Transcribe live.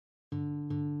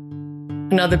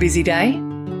Another busy day?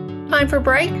 Time for a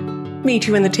break? Meet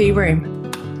you in the tea room.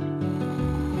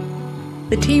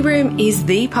 The Tea Room is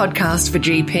the podcast for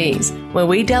GPs where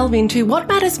we delve into what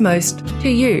matters most to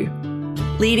you.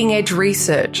 Leading edge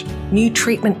research, new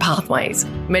treatment pathways,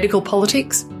 medical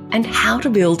politics, and how to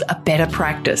build a better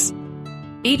practice.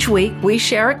 Each week we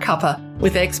share a cuppa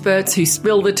with experts who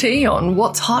spill the tea on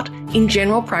what's hot in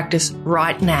general practice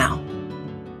right now.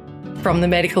 From the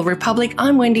Medical Republic,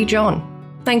 I'm Wendy John.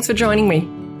 Thanks for joining me.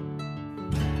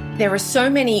 There are so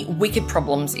many wicked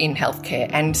problems in healthcare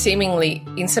and seemingly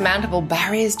insurmountable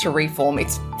barriers to reform.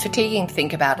 It's fatiguing to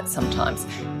think about it sometimes.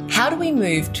 How do we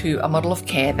move to a model of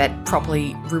care that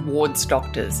properly rewards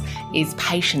doctors, is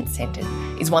patient-centred,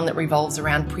 is one that revolves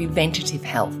around preventative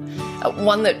health,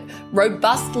 one that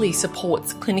robustly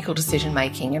supports clinical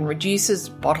decision-making and reduces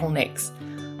bottlenecks?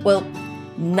 Well,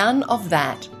 none of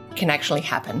that can actually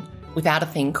happen without a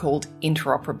thing called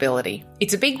interoperability.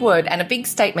 It's a big word and a big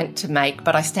statement to make,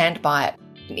 but I stand by it.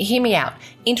 Hear me out.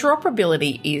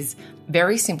 Interoperability is,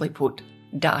 very simply put,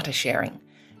 data sharing.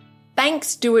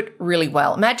 Banks do it really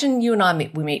well. Imagine you and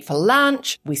I we meet for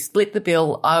lunch, we split the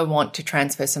bill. I want to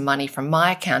transfer some money from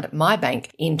my account at my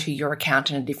bank into your account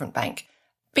in a different bank.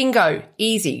 Bingo,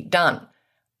 easy, done.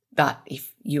 But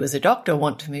if you as a doctor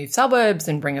want to move suburbs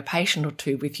and bring a patient or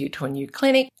two with you to a new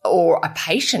clinic, or a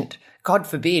patient, God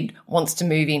forbid, wants to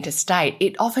move interstate,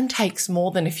 it often takes more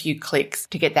than a few clicks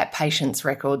to get that patient's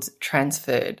records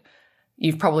transferred.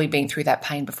 You've probably been through that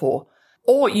pain before.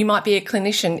 Or you might be a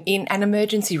clinician in an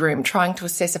emergency room trying to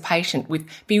assess a patient with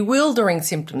bewildering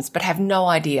symptoms but have no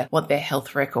idea what their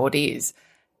health record is.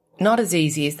 Not as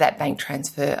easy as that bank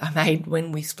transfer I made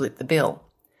when we split the bill.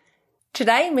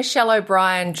 Today, Michelle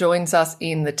O'Brien joins us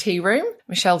in the tea room.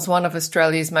 Michelle's one of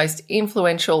Australia's most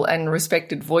influential and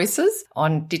respected voices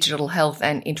on digital health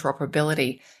and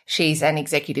interoperability. She's an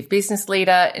executive business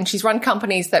leader and she's run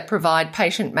companies that provide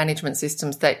patient management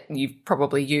systems that you've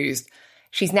probably used.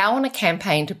 She's now on a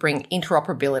campaign to bring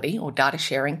interoperability or data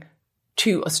sharing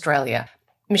to Australia.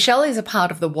 Michelle is a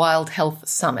part of the Wild Health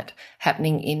Summit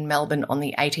happening in Melbourne on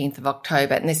the 18th of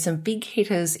October, and there's some big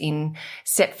hitters in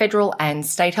federal and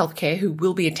state healthcare who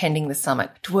will be attending the summit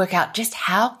to work out just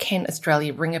how can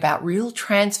Australia bring about real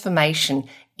transformation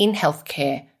in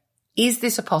healthcare. Is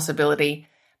this a possibility?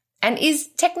 And is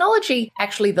technology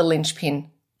actually the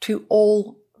linchpin to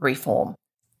all reform?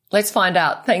 Let's find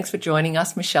out. Thanks for joining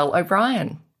us, Michelle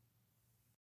O'Brien.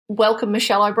 Welcome,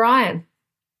 Michelle O'Brien.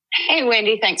 Hey,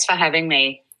 Wendy, thanks for having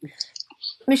me.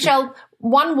 Michelle,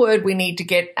 one word we need to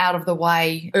get out of the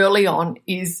way early on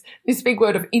is this big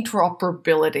word of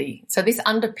interoperability. So this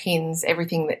underpins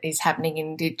everything that is happening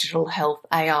in digital health,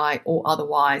 AI or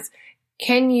otherwise.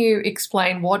 Can you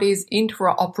explain what is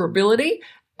interoperability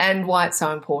and why it's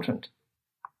so important?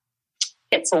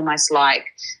 It's almost like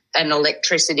an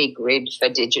electricity grid for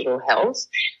digital health.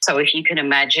 So if you can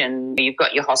imagine, you've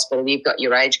got your hospital, you've got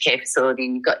your aged care facility,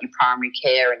 and you've got your primary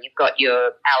care, and you've got your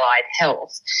allied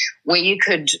health, where you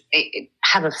could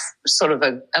have a sort of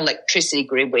an electricity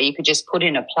grid where you could just put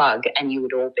in a plug and you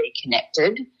would all be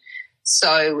connected.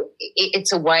 So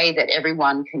it's a way that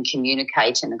everyone can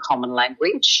communicate in a common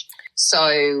language.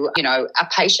 So, a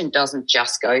patient doesn't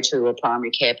just go to a primary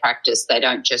care practice. They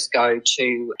don't just go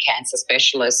to a cancer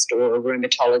specialist or a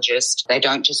rheumatologist. They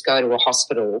don't just go to a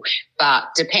hospital. But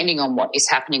depending on what is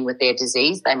happening with their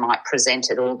disease, they might present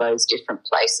at all those different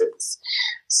places.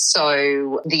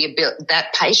 So that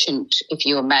patient, if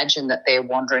you imagine that they're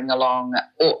wandering along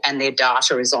and their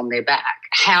data is on their back,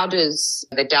 how does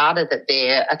the data that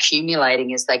they're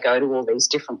accumulating as they go to all these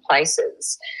different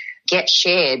places get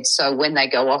shared, so when they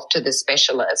go off to the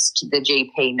specialist, the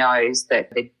GP knows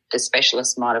that the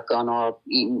specialist might have gone,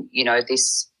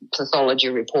 this pathology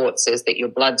report says that your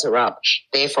bloods are up,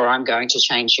 therefore I'm going to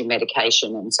change your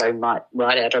medication, and so might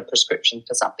write out a prescription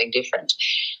for something different.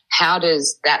 How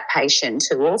does that patient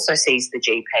who also sees the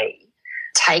GP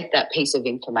take that piece of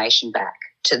information back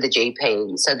to the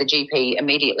GP? So the GP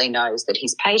immediately knows that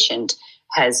his patient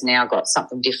has now got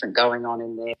something different going on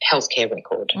in their healthcare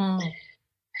record.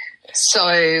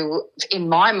 So in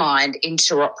my mind,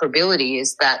 interoperability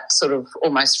is that sort of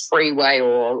almost freeway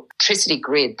or electricity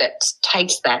grid that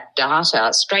takes that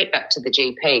data straight back to the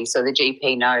GP. So the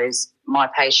GP knows my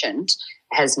patient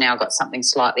has now got something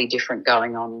slightly different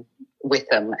going on with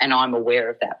them, and I'm aware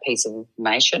of that piece of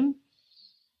information.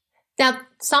 Now,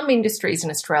 some industries in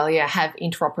Australia have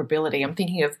interoperability. I'm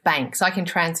thinking of banks. I can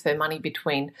transfer money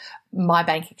between my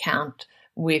bank account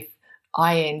with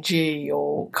ING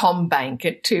or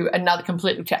CommBank to another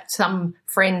completely, some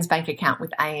friend's bank account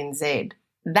with ANZ.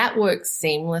 That works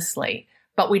seamlessly,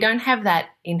 but we don't have that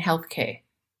in healthcare.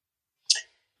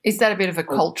 Is that a bit of a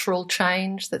cultural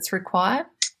change that's required?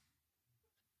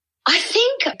 I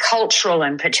think cultural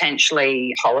and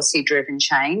potentially policy-driven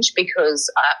change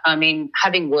because,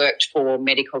 having worked for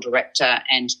Medical Director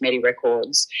and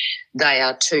MediRecords, they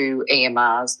are two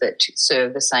EMRs that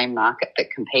serve the same market that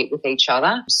compete with each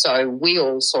other. So we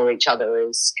all saw each other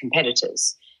as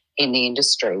competitors in the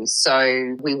industry.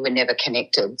 So we were never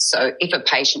connected. So if a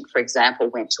patient, for example,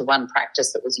 went to one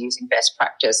practice that was using best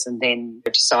practice and then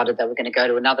decided they were going to go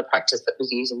to another practice that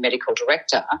was using Medical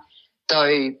Director,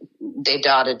 though their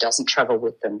data doesn't travel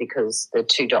with them because the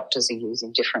two doctors are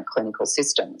using different clinical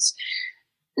systems.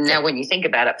 Now, when you think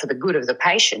about it, for the good of the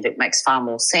patient, it makes far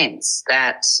more sense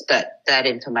that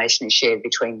information is shared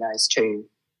between those two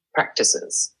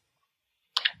practices.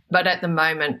 But at the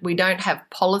moment, we don't have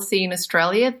policy in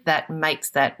Australia that makes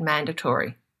that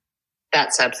mandatory.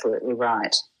 That's absolutely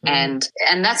right. And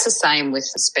that's the same with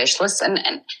the specialists. And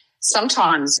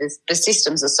sometimes the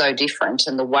systems are so different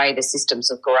and the way the systems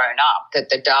have grown up that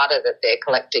the data that they're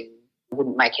collecting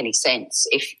wouldn't make any sense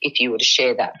if you were to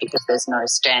share that because there's no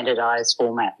standardised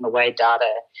format in the way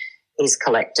data is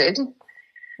collected.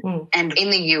 And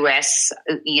in the US,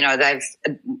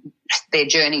 their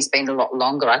journey's been a lot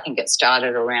longer. I think it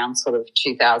started around sort of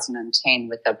 2010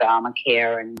 with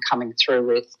Obamacare and coming through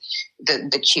with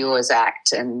the Cures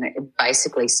Act and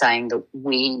basically saying that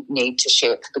we need to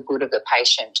share it for the good of the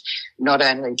patient. Not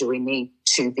only do we need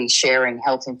to be sharing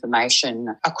health information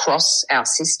across our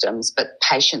systems, but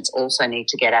patients also need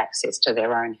to get access to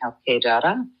their own healthcare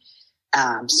data.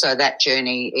 So that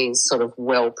journey is sort of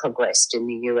well progressed in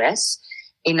the US.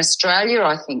 In Australia,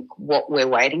 I think what we're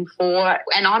waiting for,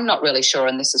 and I'm not really sure,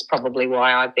 and this is probably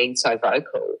why I've been so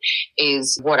vocal,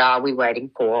 is what are we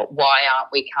waiting for? Why aren't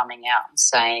we coming out and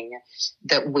saying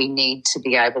that we need to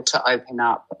be able to open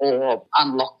up or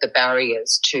unlock the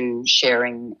barriers to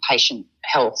sharing patient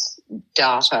health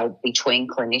data between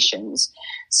clinicians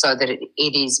so that it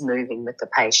is moving with the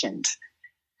patient?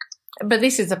 But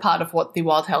this is a part of what the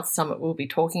Wild Health Summit will be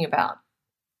talking about.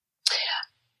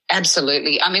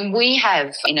 Absolutely. I mean, we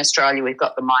have in Australia, we've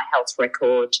got the My Health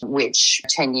Record, which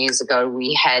 10 years ago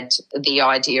we had the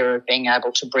idea of being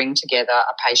able to bring together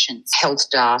a patient's health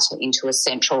data into a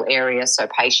central area so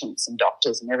patients and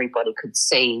doctors and everybody could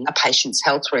see a patient's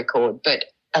health record. But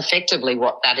effectively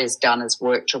what that has done is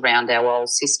worked around our old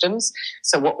systems.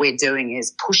 So what we're doing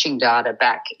is pushing data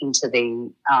back into the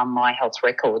My Health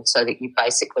Record so that you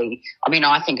basically,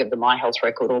 I think of the My Health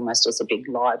Record almost as a big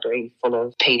library full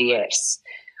of PDFs,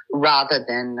 rather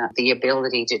than the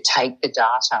ability to take the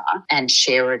data and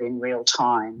share it in real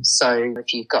time. So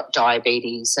if you've got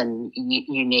diabetes and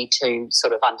you need to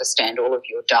sort of understand all of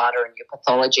your data and your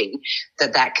pathology,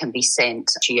 that can be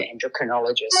sent to your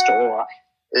endocrinologist or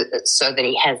so that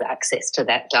he has access to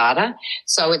that data.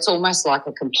 So it's almost like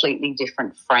a completely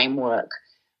different framework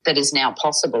that is now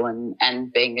possible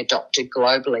and being adopted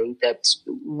globally that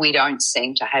we don't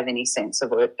seem to have any sense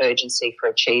of urgency for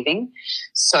achieving.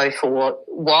 So for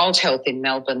Wild Health in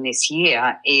Melbourne this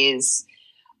year is,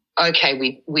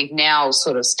 okay, we've now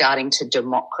sort of starting to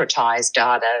democratise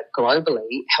data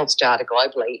globally, health data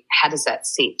globally. How does that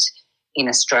sit in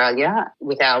Australia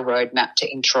with our roadmap to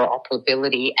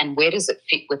interoperability, and where does it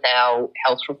fit with our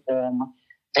health reform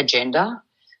agenda?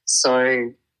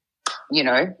 So,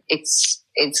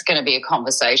 it's going to be a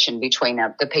conversation between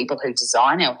the people who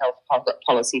design our health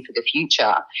policy for the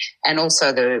future and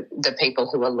also the people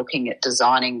who are looking at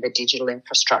designing the digital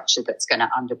infrastructure that's going to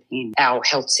underpin our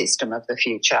health system of the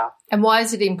future. And why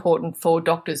is it important for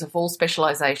doctors of all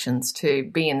specialisations to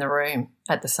be in the room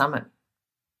at the summit?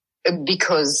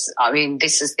 Because,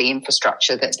 this is the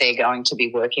infrastructure that they're going to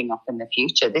be working off in the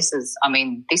future. This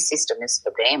system is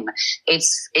for them.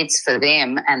 It's for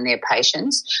them and their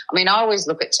patients. I always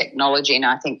look at technology and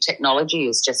I think technology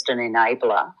is just an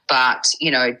enabler, but,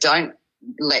 don't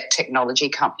let technology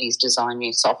companies design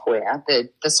new software.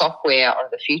 The software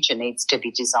of the future needs to be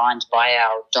designed by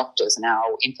our doctors and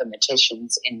our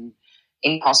informaticians in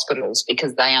hospitals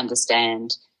because they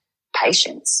understand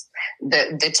patients.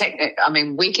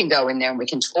 We can go in there and we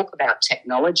can talk about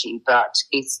technology, but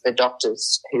it's the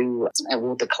doctors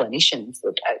the clinicians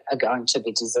that are going to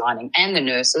be designing, and the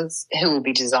nurses who will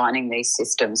be designing these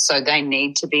systems. So they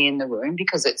need to be in the room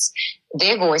because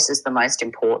their voice is the most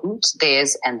important,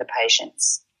 theirs and the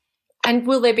patients. And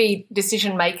will there be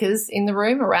decision makers in the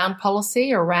room around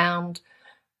policy, around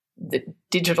the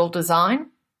digital design?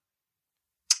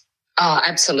 Oh,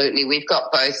 absolutely. We've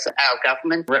got both our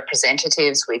government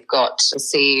representatives, we've got the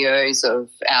CEOs of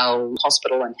our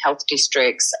hospital and health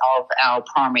districts, of our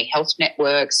primary health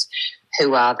networks,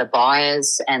 who are the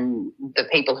buyers and the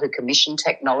people who commission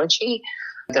technology.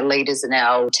 the leaders in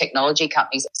our technology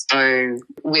companies. So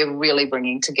we're really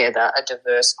bringing together a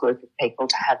diverse group of people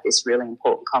to have this really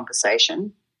important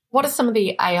conversation. What are some of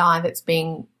the AI that's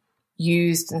being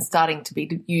used and starting to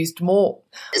be used more?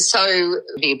 So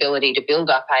the ability to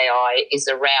build up AI is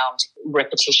around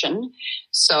repetition.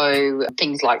 So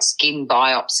things like skin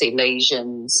biopsy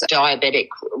lesions, diabetic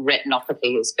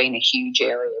retinopathy has been a huge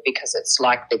area because it's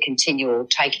like the continual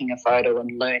taking a photo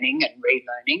and learning and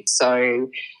relearning.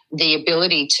 So the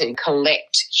ability to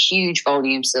collect huge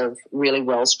volumes of really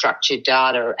well-structured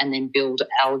data and then build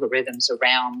algorithms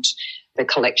around the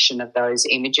collection of those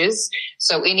images.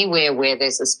 So anywhere where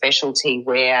there's a specialty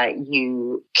where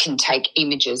you can take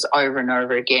images over and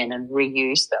over again and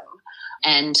reuse them.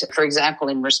 And, for example,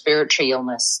 in respiratory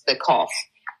illness, the cough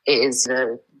is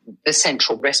the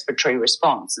central respiratory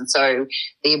response. And so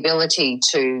the ability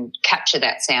to capture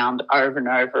that sound over and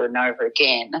over and over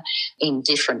again in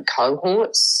different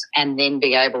cohorts and then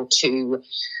be able to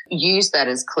use that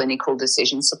as clinical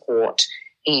decision support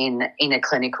in a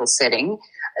clinical setting.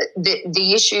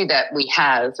 The issue that we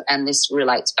have, and this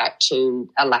relates back to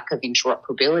a lack of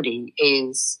interoperability,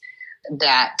 is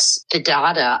that the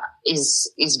data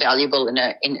is valuable in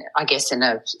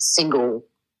a single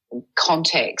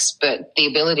context, but the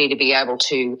ability to be able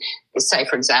to, say,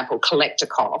 for example, collect a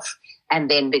cough and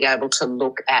then be able to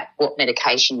look at what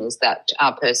medication is that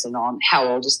person on, how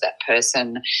old is that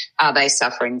person, are they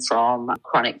suffering from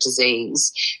chronic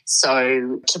disease.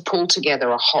 So to pull together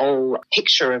a whole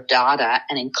picture of data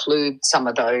and include some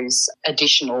of those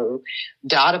additional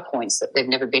data points that they've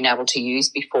never been able to use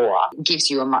before gives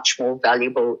you a much more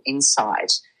valuable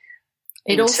insight.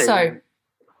 It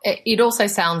also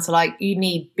sounds like you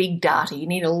need big data. You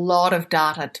need a lot of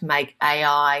data to make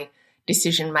AI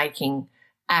decision-making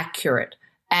accurate,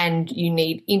 and you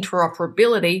need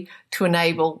interoperability to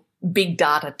enable big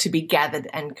data to be gathered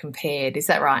and compared. Is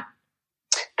that right?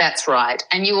 That's right.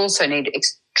 And you also need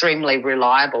extremely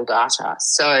reliable data.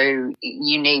 So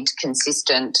you need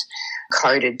consistent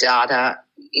coded data.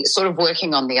 It's sort of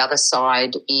working on the other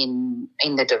side in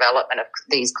the development of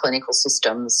these clinical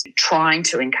systems, trying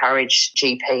to encourage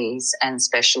GPs and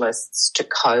specialists to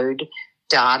code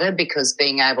data, because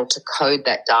being able to code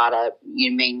that data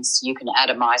means you can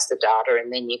atomize the data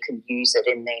and then you can use it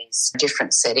in these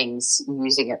different settings,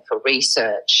 using it for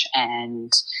research.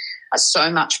 And so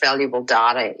much valuable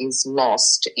data is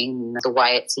lost in the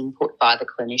way it's input by the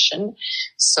clinician.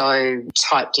 So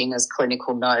typed in as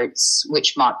clinical notes,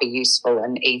 which might be useful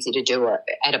and easy to do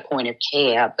at a point of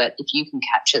care, but if you can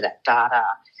capture that data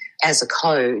as a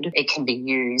code, it can be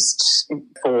used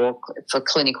for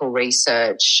clinical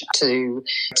research to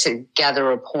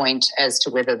gather a point as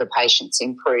to whether the patient's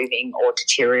improving or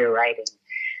deteriorating.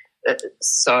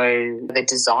 So the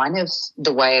design of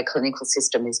the way a clinical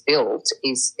system is built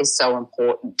is so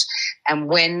important. And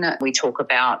when we talk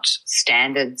about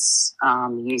standards,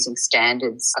 using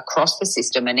standards across the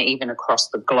system and even across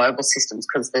the global systems,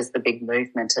 because there's the big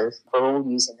movement of we're all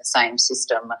using the same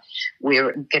system,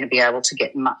 we're going to be able to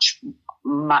get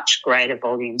much greater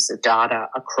volumes of data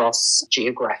across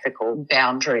geographical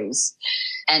boundaries.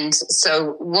 And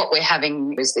so what we're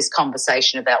having is this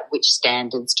conversation about which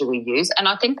standards do we use. And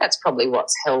I think that's probably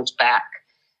what's held back,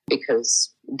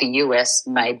 because the US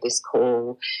made this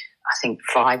call, I think,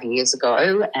 5 years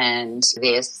ago, and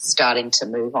they're starting to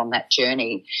move on that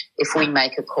journey. If we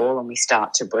make a call and we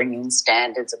start to bring in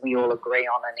standards and we all agree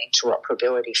on an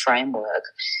interoperability framework,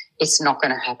 it's not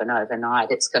going to happen overnight.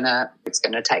 It's going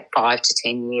to take 5 to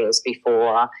 10 years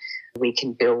before we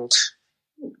can build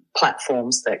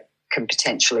platforms that can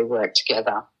potentially work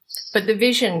together. But the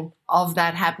vision of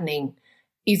that happening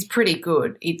is pretty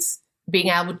good. It's being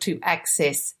able to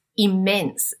access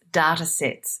immense data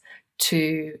sets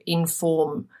to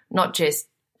inform not just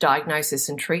diagnosis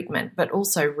and treatment, but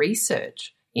also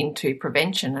research into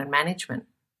prevention and management.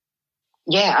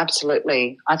 Yeah,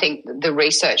 absolutely. I think the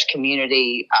research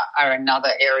community are another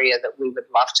area that we would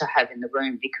love to have in the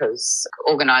room, because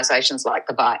organisations like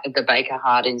the Baker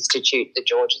Heart Institute, the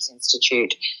Georges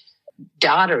Institute,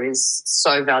 data is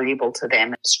so valuable to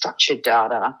them, structured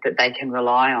data that they can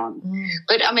rely on.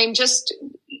 But, I mean, just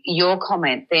your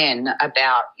comment then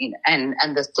about, and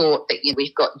the thought that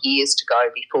we've got years to go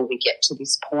before we get to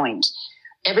this point.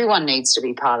 Everyone needs to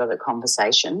be part of the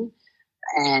conversation.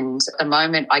 And at the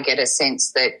moment, I get a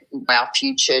sense that our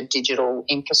future digital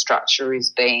infrastructure is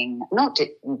being not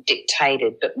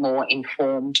dictated, but more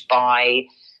informed by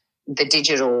the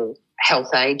digital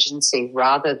health agency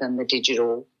rather than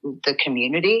the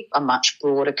community, a much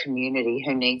broader community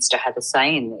who needs to have a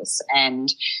say in this.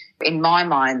 And in my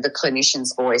mind, the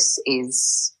clinician's voice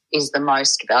is is the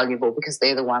most valuable because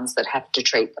they're the ones that have to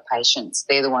treat the patients.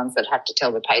 They're the ones that have to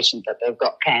tell the patient that they've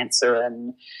got cancer,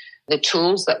 and the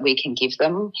tools that we can give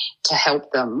them to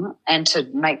help them and to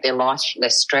make their life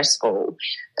less stressful.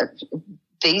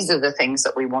 These are the things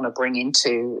that we want to bring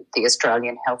into the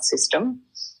Australian health system.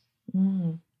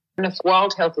 And if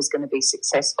Wild Health is going to be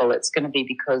successful, it's going to be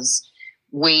because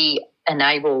we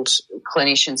enabled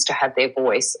clinicians to have their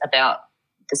voice about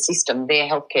the system, their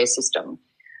healthcare system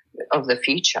of the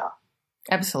future.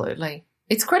 Absolutely.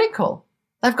 It's critical.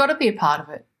 They've got to be a part of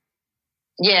it.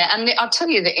 Yeah, and I'll tell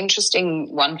you the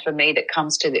interesting one for me that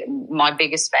comes to my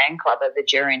biggest fan club are the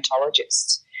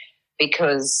gerontologists,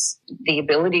 because the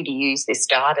ability to use this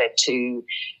data to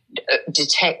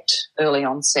detect early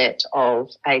onset of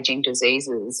ageing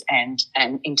diseases and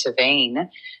intervene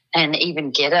and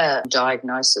even get a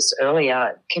diagnosis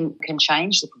earlier can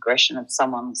change the progression of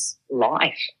someone's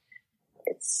life.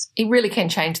 It really can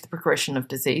change the progression of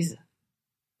disease.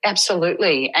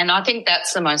 Absolutely. And I think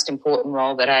that's the most important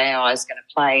role that AI is going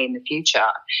to play in the future,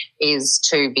 is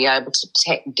to be able to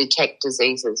detect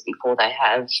diseases before they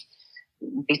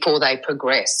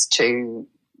progress to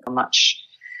a much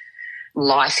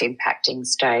life-impacting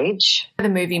stage. The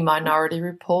movie Minority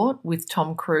Report with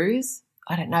Tom Cruise,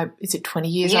 I don't know, is it 20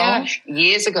 years old? Yeah,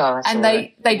 years ago. And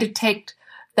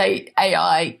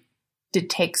AI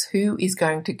detects who is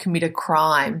going to commit a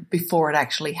crime before it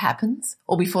actually happens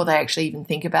or before they actually even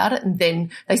think about it, and then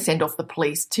they send off the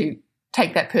police to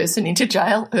take that person into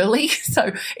jail early.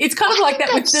 So it's kind of like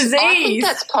that with disease. I think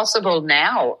that's possible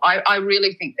now. I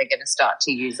really think they're going to start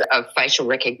to use facial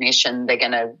recognition. They're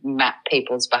going to map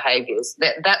people's behaviours.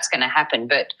 That's going to happen.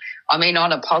 But, I mean,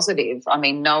 on a positive, I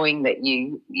mean, knowing that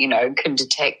you can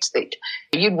detect that,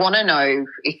 you'd want to know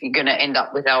if you're going to end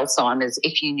up with Alzheimer's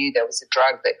if you knew there was a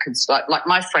drug that could, like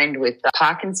my friend with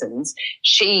Parkinson's,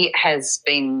 she has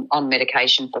been on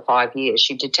medication for 5 years.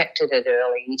 She detected it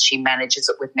early. She manages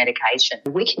it with medication.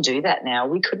 We can do that now.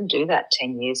 We couldn't do that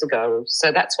 10 years ago.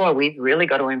 So that's why we've really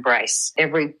got to embrace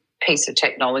every piece of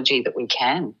technology that we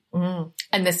can.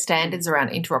 And the standards around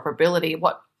interoperability,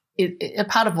 a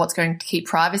part of what's going to keep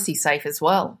privacy safe as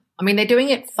well. I mean, they're doing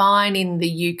it fine in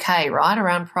the UK, right,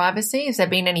 around privacy. Has there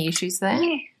been any issues there?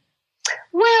 Yeah.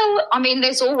 Well, I mean,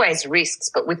 there's always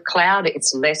risks, but with cloud,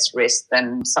 it's less risk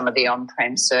than some of the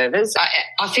on-prem servers.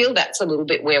 I feel that's a little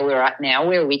bit where we're at now,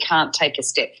 where we can't take a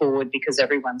step forward because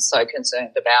everyone's so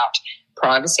concerned about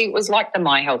privacy. It was like the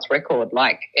My Health record,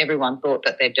 like everyone thought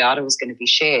that their data was going to be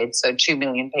shared. So 2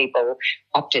 million people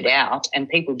opted out and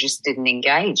people just didn't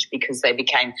engage because they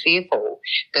became fearful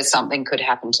that something could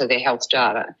happen to their health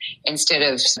data. Instead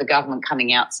of the government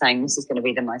coming out saying this is going to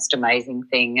be the most amazing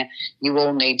thing, you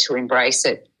all need to embrace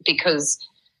it, because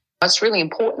it's really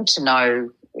important to know,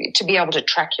 to be able to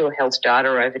track your health data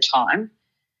over time.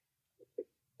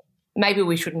 Maybe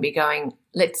we shouldn't be going,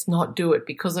 let's not do it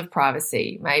because of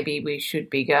privacy. Maybe we should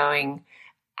be going,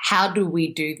 how do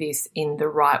we do this in the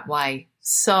right way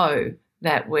so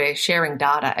that we're sharing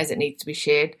data as it needs to be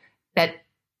shared, that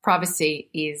privacy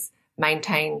is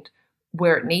maintained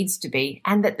where it needs to be,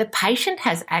 and that the patient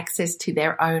has access to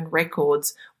their own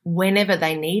records whenever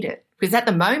they need it? Because at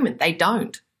the moment they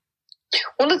don't.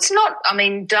 Well, it's not, I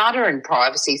mean, data and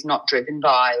privacy is not driven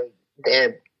by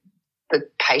the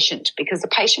patient, because the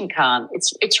patient can't,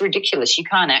 it's ridiculous. You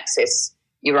can't access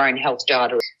your own health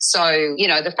data. So,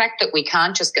 the fact that we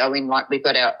can't just go in like we've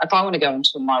got if I want to go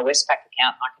into my Westpac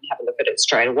account, I can have a look at it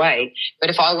straight away. But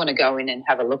if I want to go in and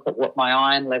have a look at what my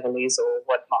iron level is or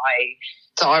what my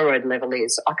thyroid level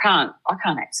is, I can't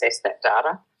access that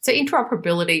data. So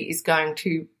interoperability is going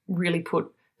to really put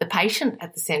the patient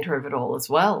at the centre of it all as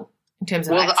well. In terms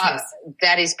of access.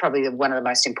 That is probably one of the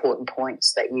most important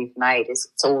points that you've made, is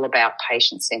it's all about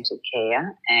patient-centred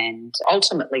care, and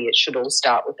ultimately it should all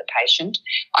start with the patient.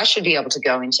 I should be able to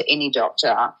go into any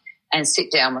doctor and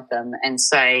sit down with them and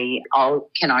say,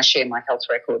 can I share my health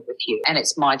record with you? And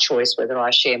it's my choice whether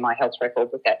I share my health record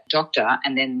with that doctor,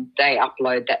 and then they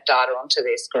upload that data onto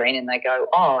their screen and they go,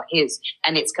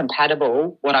 and it's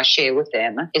compatible. What I share with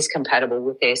them is compatible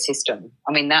with their system.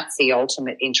 I mean, that's the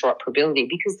ultimate interoperability,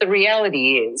 because the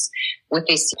reality is with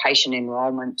this patient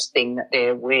enrolment thing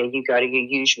where you go to your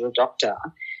usual doctor,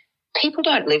 people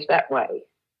don't live that way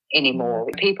anymore.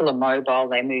 People are mobile,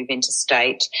 they move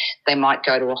interstate, they might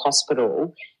go to a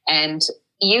hospital, and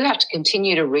you have to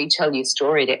continue to retell your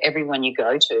story to everyone you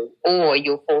go to, or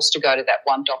you're forced to go to that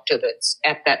one doctor that's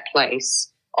at that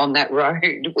place on that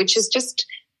road, which is just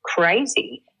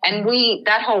crazy. And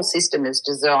that whole system is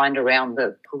designed around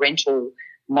the parental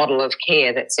model of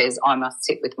care that says I must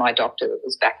sit with my doctor that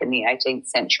was back in the 18th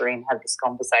century and have this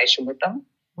conversation with them.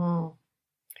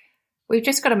 We've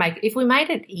just got to if we made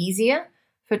it easier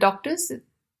for doctors,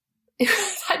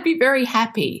 they'd be very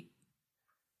happy.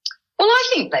 Well,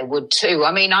 I think they would too.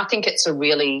 I mean, I think it's a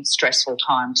really stressful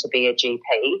time to be a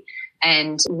GP.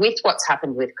 And with what's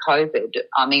happened with COVID,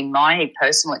 I mean, my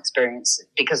personal experience,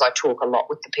 because I talk a lot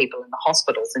with the people in the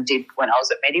hospitals and did when I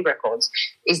was at MediRecords,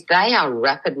 is they are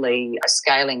rapidly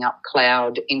scaling up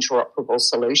cloud interoperable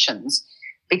solutions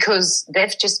because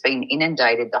they've just been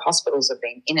inundated. The hospitals have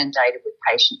been inundated with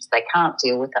patients. They can't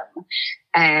deal with them.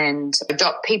 And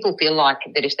people feel like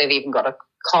that if they've even got a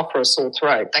cough or a sore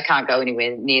throat, they can't go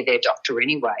anywhere near their doctor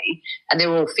anyway, and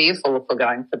they're all fearful of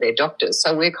going for their doctors.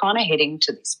 So we're kind of heading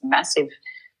to this massive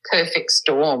perfect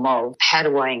storm of how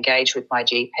do I engage with my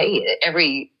GP?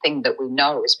 Everything that we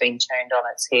know has been turned on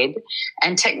its head,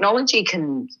 and technology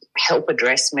can help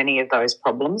address many of those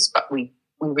problems, but we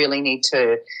really need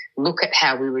to look at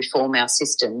how we reform our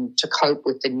system to cope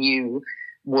with the new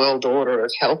world order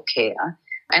of healthcare.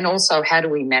 And also, how do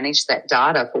we manage that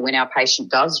data for when our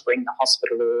patient does ring the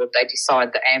hospital or they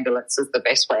decide the ambulance is the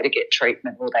best way to get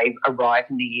treatment or they arrive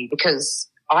in the ER? Because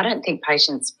I don't think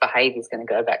patients' behaviour is going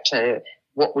to go back to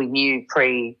what we knew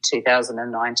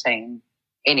pre-2019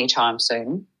 anytime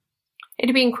soon.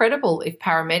 It'd be incredible if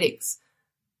paramedics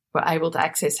were able to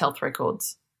access health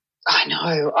records. I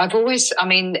know.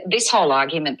 This whole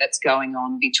argument that's going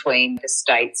on between the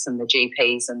states and the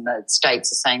GPs, and the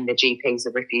states are saying the GPs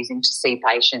are refusing to see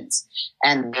patients,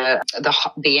 and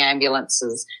the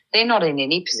ambulances, they're not in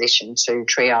any position to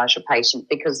triage a patient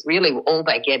because really all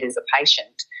they get is a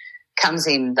patient comes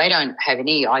in. They don't have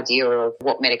any idea of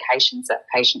what medications that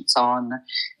patient's on,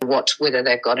 whether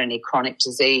they've got any chronic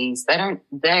disease. They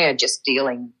are just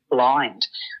dealing blind.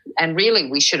 And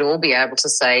really we should all be able to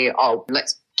say, oh,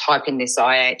 let's type in this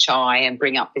IHI and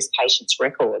bring up this patient's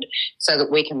record so that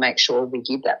we can make sure we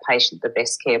give that patient the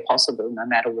best care possible no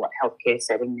matter what healthcare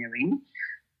setting they're in.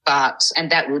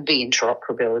 And that would be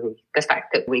interoperability, the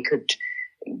fact that we could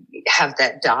have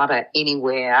that data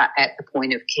anywhere at the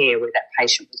point of care where that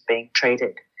patient was being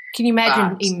treated. Can you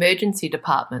imagine emergency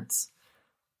departments?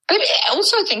 But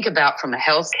also think about from a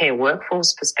healthcare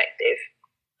workforce perspective.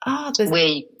 Can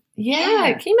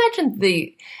you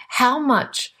imagine how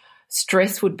much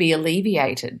stress would be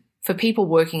alleviated for people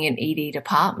working in ED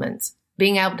departments,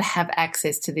 being able to have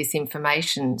access to this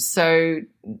information so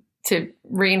to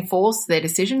reinforce their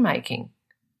decision-making?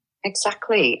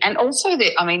 Exactly. And also,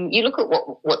 you look at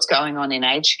what's going on in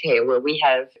aged care where we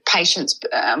have patients.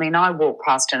 I walk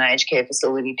past an aged care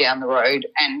facility down the road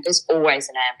and there's always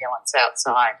an ambulance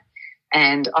outside.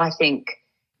 And I think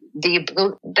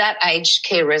that aged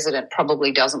care resident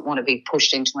probably doesn't want to be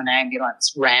pushed into an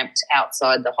ambulance, ramped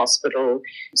outside the hospital,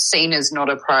 seen as not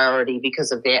a priority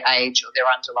because of their age or their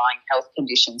underlying health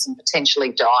conditions and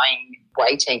potentially dying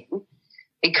waiting,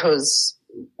 because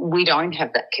we don't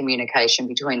have that communication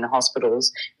between the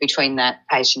hospitals, between that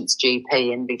patient's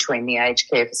GP and between the aged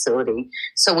care facility.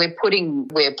 So we're putting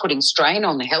strain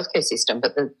on the healthcare system,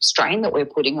 but the strain that we're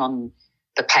putting on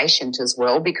the patient as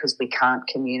well, because we can't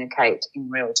communicate in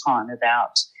real time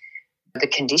about the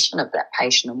condition of that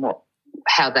patient and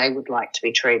how they would like to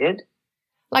be treated.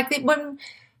 Like when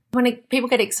people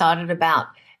get excited about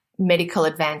medical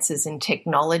advances in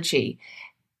technology,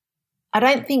 I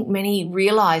don't think many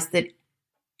realise that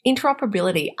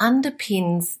interoperability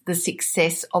underpins the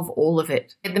success of all of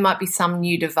it. There might be some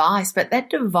new device, but that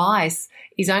device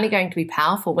is only going to be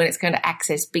powerful when it's going to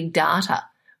access big data.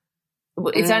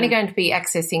 It's only going to be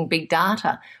accessing big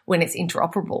data when it's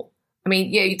interoperable.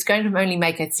 It's going to only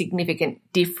make a significant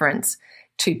difference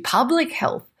to public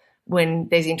health when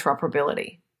there's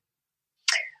interoperability.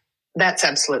 That's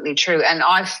absolutely true. And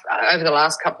over the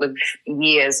last couple of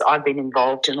years, I've been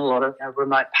involved in a lot of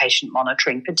remote patient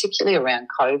monitoring, particularly around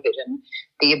COVID, and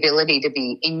the ability to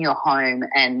be in your home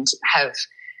and have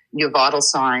your vital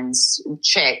signs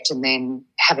checked and then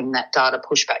having that data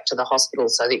pushed back to the hospital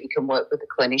so that you can work with a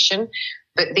clinician.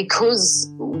 But because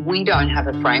we don't have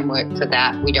a framework for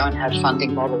that, we don't have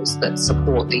funding models that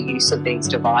support the use of these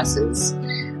devices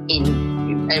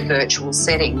in a virtual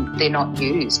setting, they're not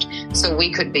used. So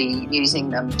we could be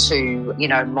using them to,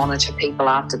 monitor people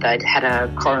after they'd had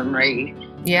a coronary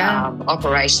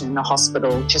operation in the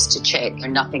hospital just to check.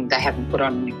 They haven't put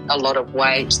on a lot of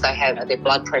weight, their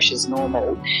blood pressure's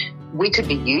normal. We could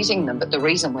be using them, but the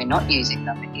reason we're not using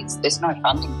them is there's no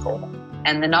funding for them.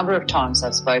 And the number of times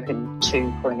I've spoken to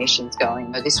clinicians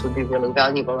going, this would be really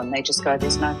valuable, and they just go,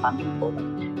 there's no funding for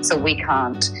them. So we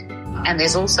can't. And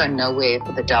there's also nowhere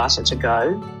for the data to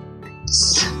go.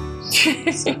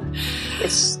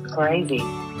 It's crazy.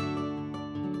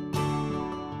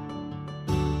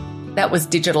 That was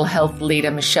digital health leader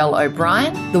Michelle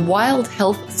O'Brien. The Wild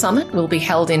Health Summit will be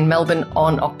held in Melbourne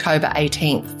on October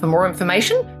 18th. For more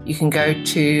information, you can go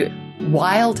to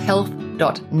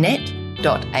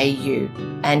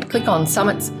wildhealth.net.au and click on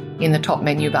Summits in the top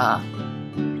menu bar.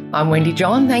 I'm Wendy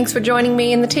John. Thanks for joining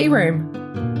me in the tea room.